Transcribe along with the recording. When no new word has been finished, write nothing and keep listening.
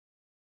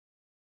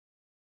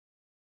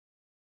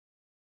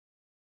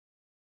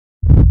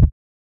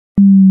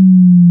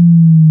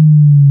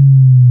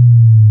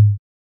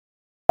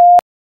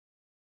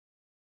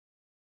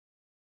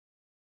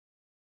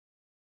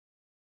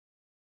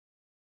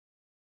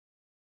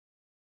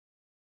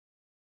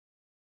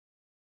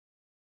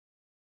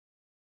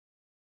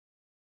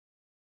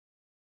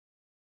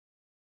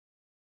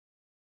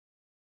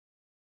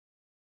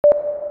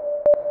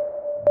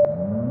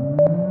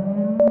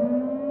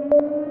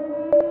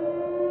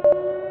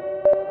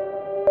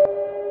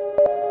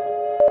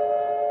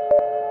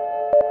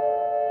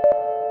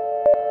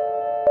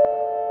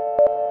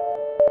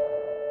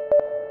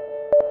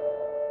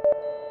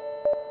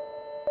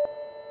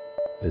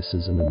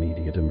This is an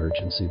immediate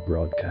emergency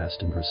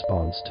broadcast in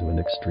response to an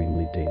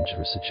extremely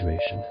dangerous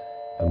situation.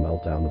 A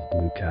meltdown of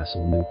Blue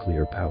Castle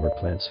nuclear power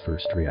plant's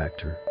first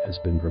reactor has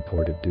been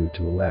reported due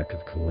to a lack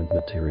of coolant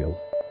material.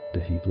 The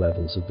heat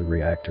levels of the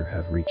reactor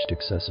have reached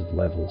excessive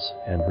levels,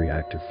 and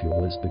reactor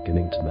fuel is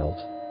beginning to melt.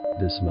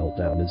 This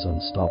meltdown is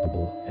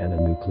unstoppable, and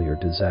a nuclear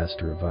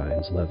disaster of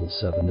INS level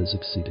 7 is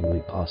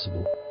exceedingly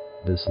possible.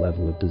 This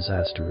level of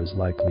disaster is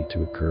likely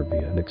to occur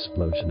via an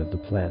explosion of the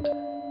plant.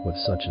 With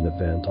such an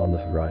event on the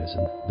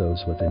horizon,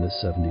 those within a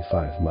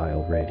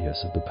 75-mile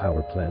radius of the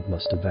power plant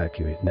must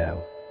evacuate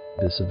now.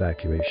 This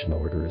evacuation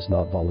order is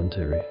not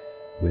voluntary.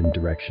 Wind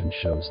direction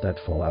shows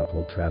that fallout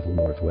will travel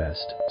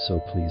northwest,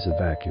 so please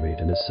evacuate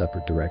in a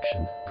separate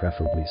direction,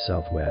 preferably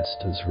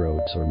southwest, as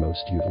roads are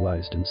most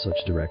utilized in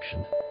such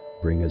direction.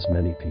 Bring as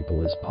many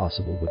people as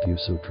possible with you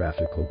so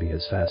traffic will be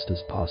as fast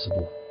as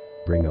possible.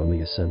 Bring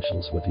only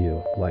essentials with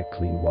you, like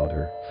clean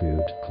water,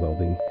 food,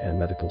 clothing, and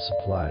medical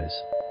supplies.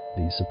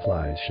 These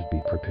supplies should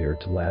be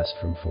prepared to last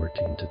from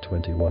 14 to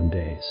 21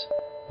 days.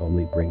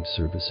 Only bring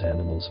service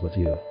animals with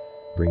you.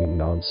 Bringing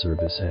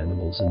non-service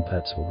animals and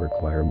pets will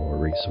require more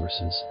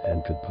resources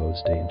and could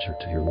pose danger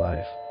to your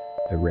life.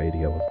 A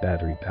radio of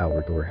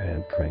battery-powered or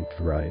hand-cranked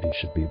variety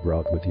should be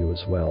brought with you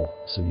as well,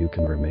 so you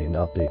can remain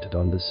updated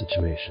on the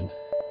situation.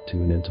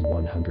 Tune into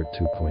 102.7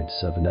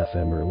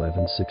 FM or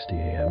 1160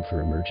 AM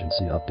for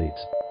emergency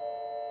updates.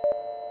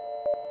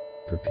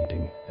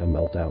 Repeating, a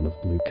meltdown of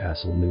Blue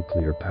Castle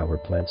nuclear power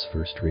plant's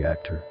first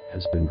reactor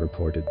has been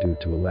reported due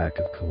to a lack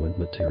of coolant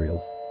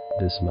material.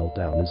 This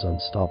meltdown is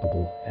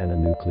unstoppable, and a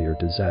nuclear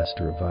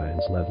disaster of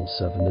INS level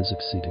 7 is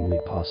exceedingly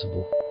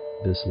possible.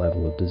 This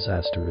level of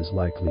disaster is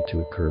likely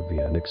to occur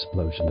via an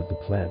explosion of the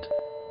plant.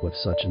 With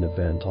such an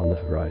event on the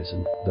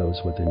horizon,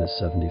 those within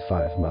a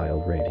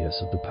 75-mile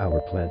radius of the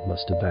power plant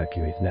must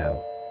evacuate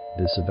now.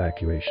 This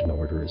evacuation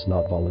order is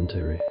not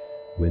voluntary.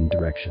 Wind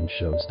direction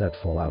shows that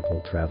fallout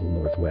will travel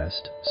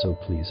northwest, so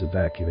please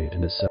evacuate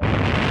in a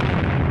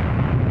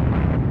separate